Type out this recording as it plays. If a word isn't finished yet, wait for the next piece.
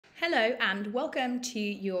Hello and welcome to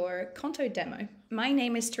your Qonto demo. My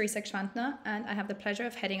name is Teresa Schwantner and I have the pleasure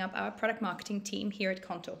of heading up our product marketing team here at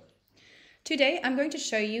Qonto. Today I'm going to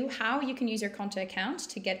show you how you can use your Qonto account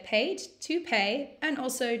to get paid, to pay, and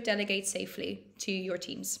also delegate safely to your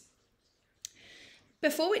teams.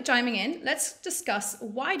 Before we're diving in, let's discuss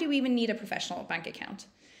why do we even need a professional bank account.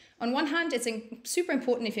 On one hand, it's super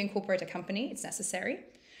important if you incorporate a company, it's necessary.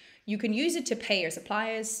 You can use it to pay your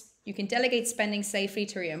suppliers. You can delegate spending safely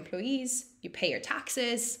to your employees, you pay your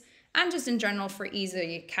taxes, and just in general for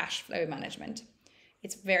easy cash flow management.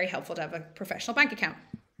 It's very helpful to have a professional bank account.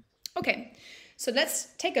 Okay, so let's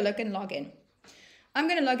take a look and log in. I'm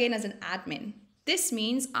going to log in as an admin. This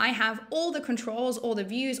means I have all the controls, all the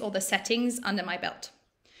views, all the settings under my belt.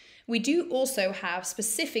 We do also have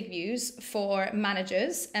specific views for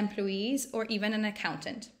managers, employees, or even an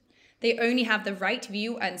accountant. They only have the right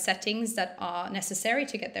view and settings that are necessary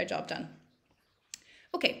to get their job done.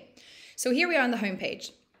 Okay, so here we are on the home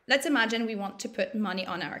page. Let's imagine we want to put money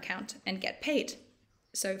on our account and get paid.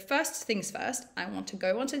 So first things first, I want to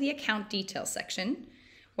go onto the account details section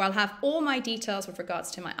where I'll have all my details with regards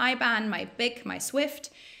to my IBAN, my BIC, my SWIFT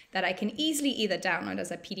that I can easily either download as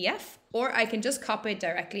a PDF or I can just copy it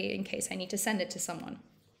directly in case I need to send it to someone.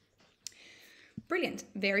 Brilliant,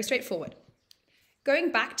 very straightforward.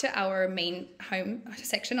 Going back to our main home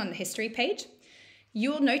section on the history page,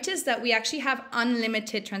 you'll notice that we actually have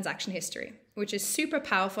unlimited transaction history, which is super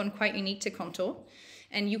powerful and quite unique to Qonto.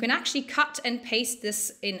 And you can actually cut and paste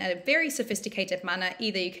this in a very sophisticated manner.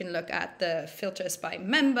 Either you can look at the filters by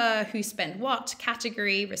member, who spent what,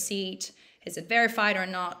 category, receipt, is it verified or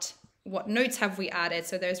not, what notes have we added.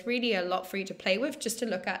 So there's really a lot for you to play with just to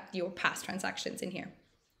look at your past transactions in here.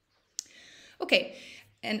 Okay.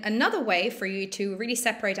 And another way for you to really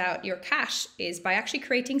separate out your cash is by actually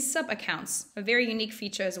creating sub-accounts, a very unique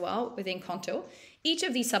feature as well within Qonto. Each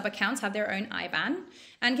of these sub-accounts have their own IBAN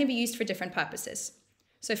and can be used for different purposes.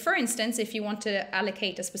 So for instance, if you want to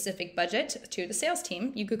allocate a specific budget to the sales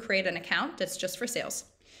team, you could create an account that's just for sales.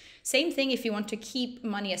 Same thing if you want to keep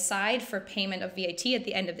money aside for payment of VAT at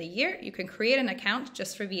the end of the year, you can create an account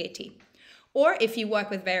just for VAT. Or if you work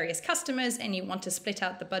with various customers and you want to split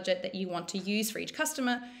out the budget that you want to use for each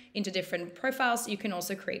customer into different profiles, you can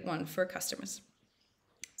also create one for customers.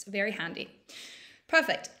 So very handy.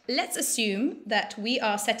 Perfect. Let's assume that we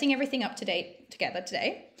are setting everything up together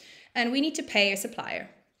today and we need to pay a supplier.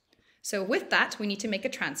 So with that, we need to make a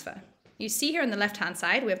transfer. You see here on the left-hand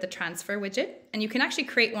side, we have the transfer widget and you can actually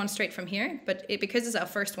create one straight from here, but because it's our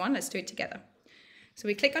first one, let's do it together. So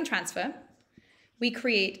we click on transfer, we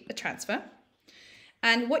create a transfer.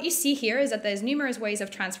 And what you see here is that there's numerous ways of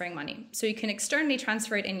transferring money. So you can externally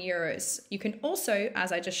transfer it in euros. You can also,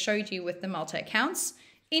 as I just showed you with the Malta accounts,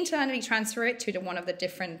 internally transfer it to one of the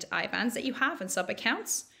different IBANs that you have and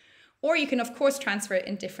sub-accounts. Or you can, of course, transfer it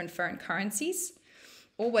in different foreign currencies.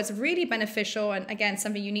 Or what's really beneficial, and again,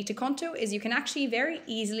 something unique to Qonto, is you can actually very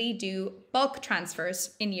easily do bulk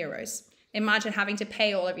transfers in euros. Imagine having to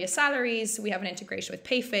pay all of your salaries. We have an integration with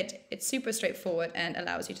PayFit. It's super straightforward and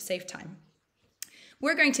allows you to save time.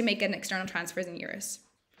 We're going to make an external transfers in euros.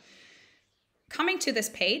 Coming to this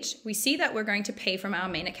page, we see that we're going to pay from our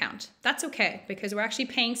main account. That's okay, because we're actually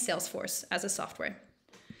paying Salesforce as a software.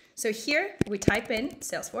 So here we type in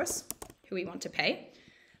Salesforce, who we want to pay.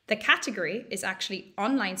 The category is actually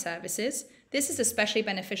online services. This is especially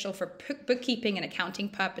beneficial for bookkeeping and accounting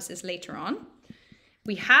purposes later on.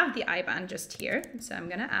 We have the IBAN just here, so I'm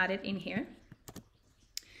going to add it in here.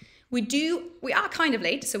 We are kind of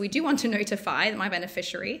late, so we do want to notify my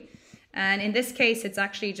beneficiary. And in this case, it's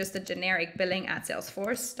actually just a generic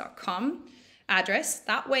billing@salesforce.com address.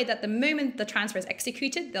 That way that the moment the transfer is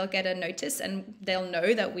executed, they'll get a notice and they'll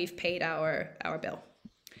know that we've paid our bill.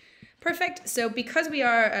 Perfect. So because we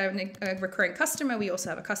are a recurring customer, we also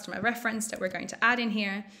have a customer reference that we're going to add in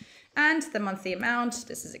here. And the monthly amount,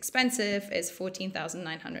 this is expensive, is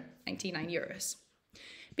 14,999 euros.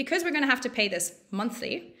 Because we're going to have to pay this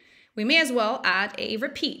monthly, we may as well add a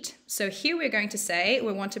repeat. So here we're going to say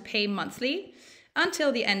we want to pay monthly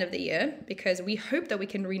until the end of the year because we hope that we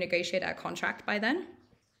can renegotiate our contract by then.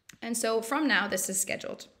 And so from now, this is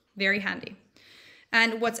scheduled. Very handy.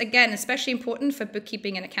 And what's, again, especially important for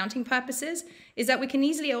bookkeeping and accounting purposes is that we can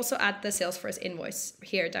easily also add the Salesforce invoice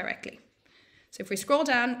here directly. So if we scroll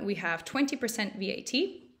down, we have 20%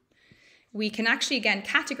 VAT. We can actually, again,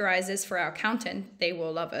 categorize this for our accountant. They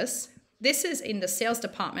will love us. This is in the sales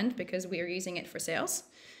department because we are using it for sales.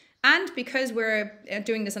 And because we're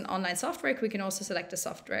doing this in online software, we can also select the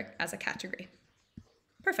software as a category.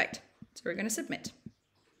 Perfect. So we're going to submit.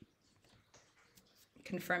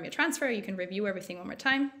 Confirm your transfer. You can review everything one more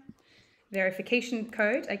time. verification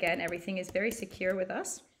code. Again, everything is very secure with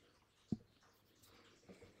us.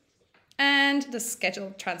 And the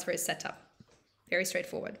scheduled transfer is set up. Very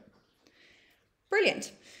straightforward.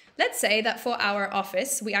 Brilliant. Let's say that for our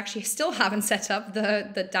office, we actually still haven't set up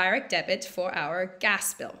the direct debit for our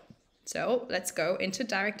gas bill. So let's go into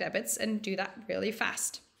direct debits and do that really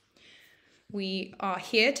fast. We are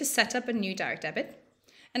here to set up a new direct debit.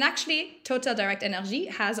 And actually, Total Direct Energy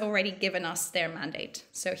has already given us their mandate.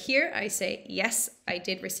 So here I say, yes, I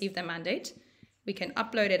did receive the mandate. We can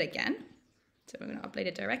upload it again. So we're going to upload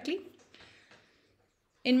it directly.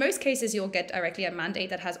 In most cases, you'll get directly a mandate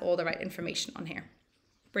that has all the right information on here.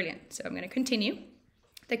 Brilliant. So I'm going to continue.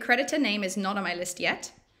 The creditor name is not on my list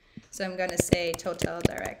yet. So I'm going to say Total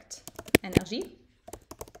Direct Energy.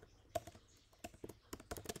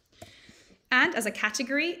 And as a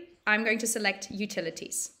category, I'm going to select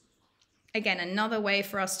utilities. Again, another way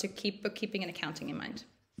for us to keep bookkeeping and accounting in mind.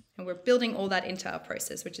 And we're building all that into our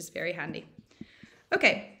process, which is very handy.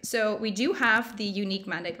 Okay, so we do have the unique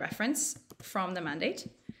mandate reference from the mandate.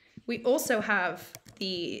 We also have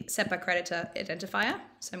the SEPA creditor identifier,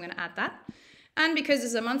 so I'm going to add that. And because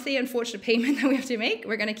it's a monthly unfortunate payment that we have to make,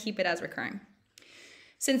 we're going to keep it as recurring.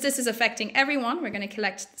 Since this is affecting everyone, we're going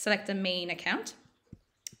to select the main account.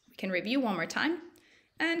 We can review one more time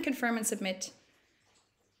and confirm and submit.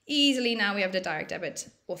 Easily now we have the direct debit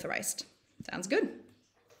authorized. Sounds good.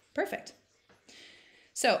 Perfect.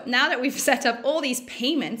 So now that we've set up all these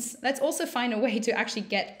payments, let's also find a way to actually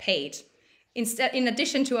get paid. In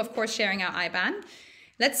addition to, of course, sharing our IBAN,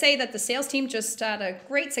 let's say that the sales team just had a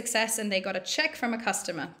great success and they got a check from a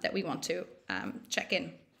customer that we want to check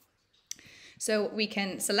in. So we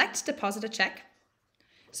can select deposit a check.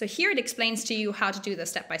 So here it explains to you how to do the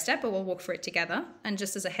step-by-step, but we'll walk through it together. And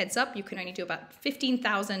just as a heads up, you can only do about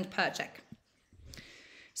 15,000 per check.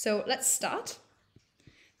 So let's start.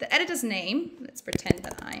 The editor's name, let's pretend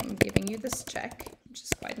that I'm giving you this check, which is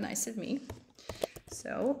quite nice of me.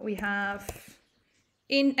 So we have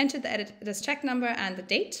entered the editor's check number and the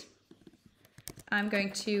date. I'm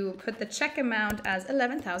going to put the check amount as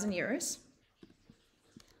 11,000 euros.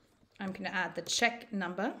 I'm going to add the check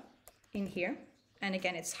number in here. And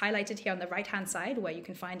again, it's highlighted here on the right-hand side where you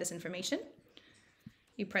can find this information.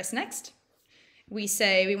 You press next. We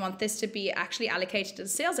say we want this to be actually allocated to the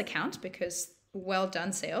sales account because well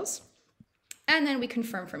done sales. And then we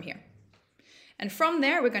confirm from here. And from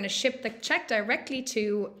there, we're going to ship the check directly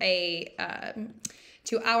to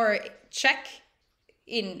our check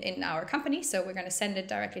in our company. So we're going to send it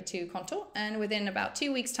directly to Qonto. And within about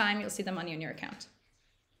 2 weeks' time, you'll see the money on your account.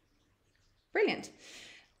 Brilliant.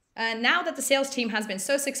 Now that the sales team has been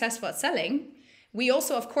so successful at selling, we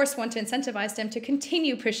also, of course, want to incentivize them to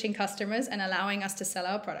continue pushing customers and allowing us to sell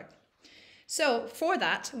our product. So for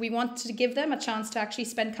that, we want to give them a chance to actually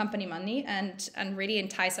spend company money and really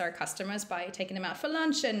entice our customers by taking them out for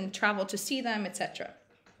lunch and travel to see them, etc.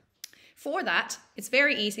 For that, it's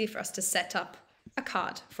very easy for us to set up a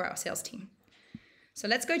card for our sales team. So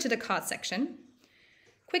let's go to the card section.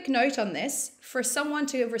 Quick note on this, for someone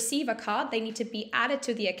to receive a card, they need to be added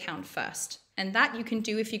to the account first. And that you can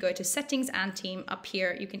do if you go to settings and team up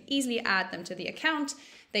here. You can easily add them to the account.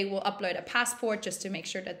 They will upload a passport just to make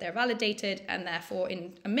sure that they're validated. And therefore,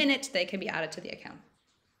 in a minute, they can be added to the account.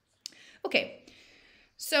 Okay,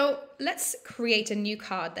 so let's create a new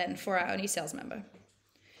card then for our only sales member.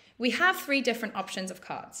 We have 3 different options of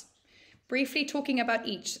cards. Briefly talking about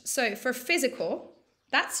each. So for physical,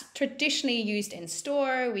 that's traditionally used in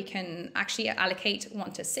store. We can actually allocate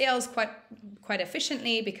one to sales quite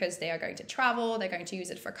efficiently because they are going to travel, they're going to use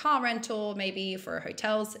it for car rental, maybe for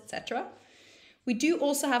hotels, etc. We do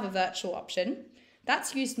also have a virtual option.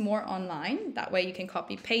 That's used more online. That way you can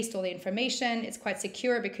copy paste all the information. It's quite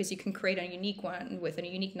secure because you can create a unique one with a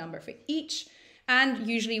unique number for each. And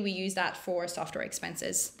usually we use that for software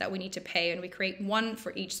expenses that we need to pay, and we create one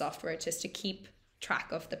for each software just to keep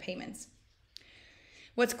track of the payments.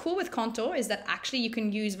 What's cool with Qonto is that actually you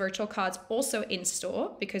can use virtual cards also in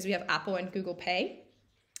store because we have Apple and Google Pay.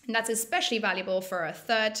 And that's especially valuable for a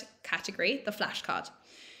third category, the flash card.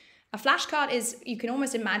 A flash card is, you can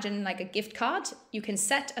almost imagine like a gift card. You can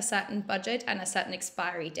set a certain budget and a certain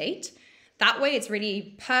expiry date. That way it's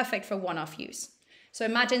really perfect for one-off use. So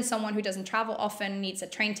imagine someone who doesn't travel often, needs a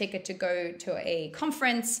train ticket to go to a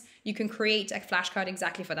conference. You can create a flash card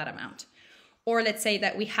exactly for that amount. Or let's say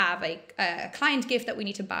that we have a client gift that we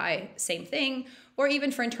need to buy, same thing. Or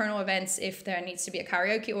even for internal events, if there needs to be a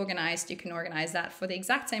karaoke organized, you can organize that for the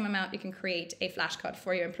exact same amount. You can create a flashcard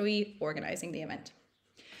for your employee organizing the event.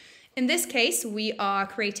 In this case, we are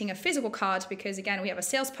creating a physical card because, again, we have a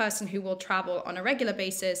salesperson who will travel on a regular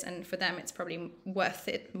basis, and for them, it's probably worth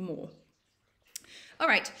it more. All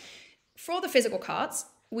right, for the physical cards,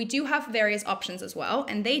 we do have various options as well,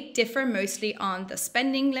 and they differ mostly on the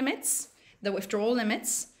spending limits, the withdrawal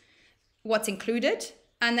limits, what's included,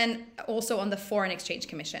 and then also on the foreign exchange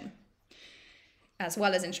commission, as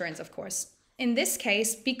well as insurance, of course. In this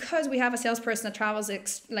case, because we have a salesperson that travels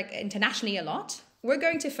internationally a lot, we're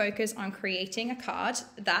going to focus on creating a card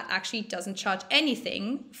that actually doesn't charge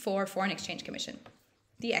anything for foreign exchange commission,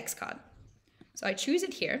 the X card. So I choose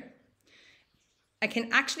it here. I can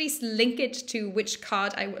actually link it to which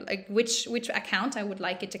card I would like, which account I would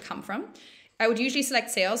like it to come from. I would usually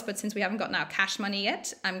select sales, but since we haven't gotten our cash money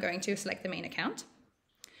yet, I'm going to select the main account.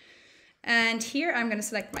 And here I'm going to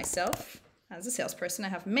select myself as a salesperson. I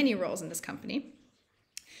have many roles in this company.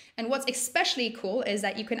 And what's especially cool is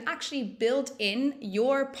that you can actually build in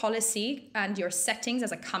your policy and your settings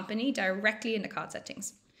as a company directly in the card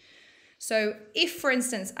settings. So if, for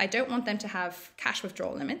instance, I don't want them to have cash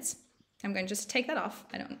withdrawal limits, I'm going to just take that off.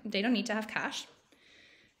 They don't need to have cash.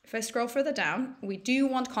 If I scroll further down, we do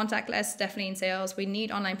want contactless, definitely in sales. We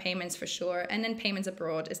need online payments for sure. And then payments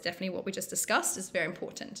abroad is definitely what we just discussed, is very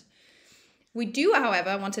important. We do,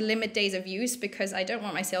 however, want to limit days of use because I don't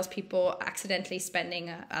want my salespeople accidentally spending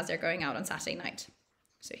as they're going out on Saturday night.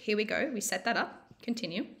 So here we go. We set that up.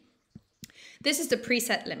 Continue. This is the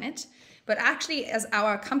preset limit. But actually, as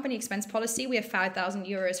our company expense policy, we have 5,000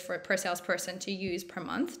 euros per salesperson to use per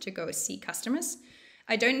month to go see customers.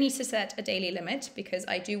 I don't need to set a daily limit because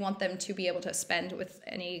I do want them to be able to spend with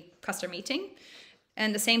any customer meeting.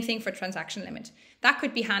 And the same thing for transaction limit. That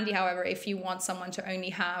could be handy, however, if you want someone to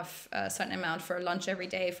only have a certain amount for lunch every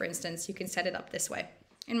day, for instance, you can set it up this way.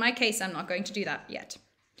 In my case, I'm not going to do that yet.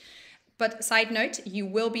 But side note, you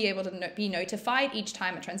will be able to be notified each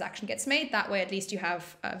time a transaction gets made. That way, at least you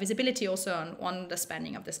have visibility also on the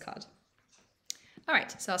spending of this card. All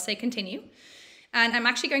right, so I'll say continue. And I'm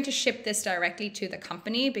actually going to ship this directly to the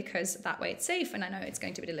company because that way it's safe and I know it's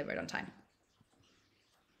going to be delivered on time.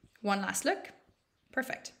 One last look.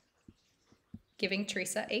 Perfect. Giving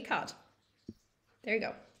Teresa a card. There you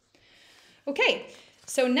go. Okay,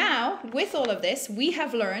 so now with all of this, we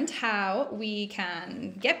have learned how we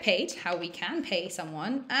can get paid, how we can pay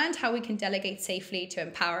someone, and how we can delegate safely to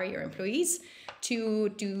empower your employees to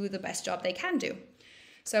do the best job they can do.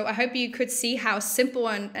 So I hope you could see how simple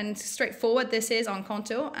and straightforward this is on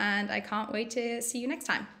Qonto, and I can't wait to see you next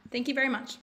time. Thank you very much.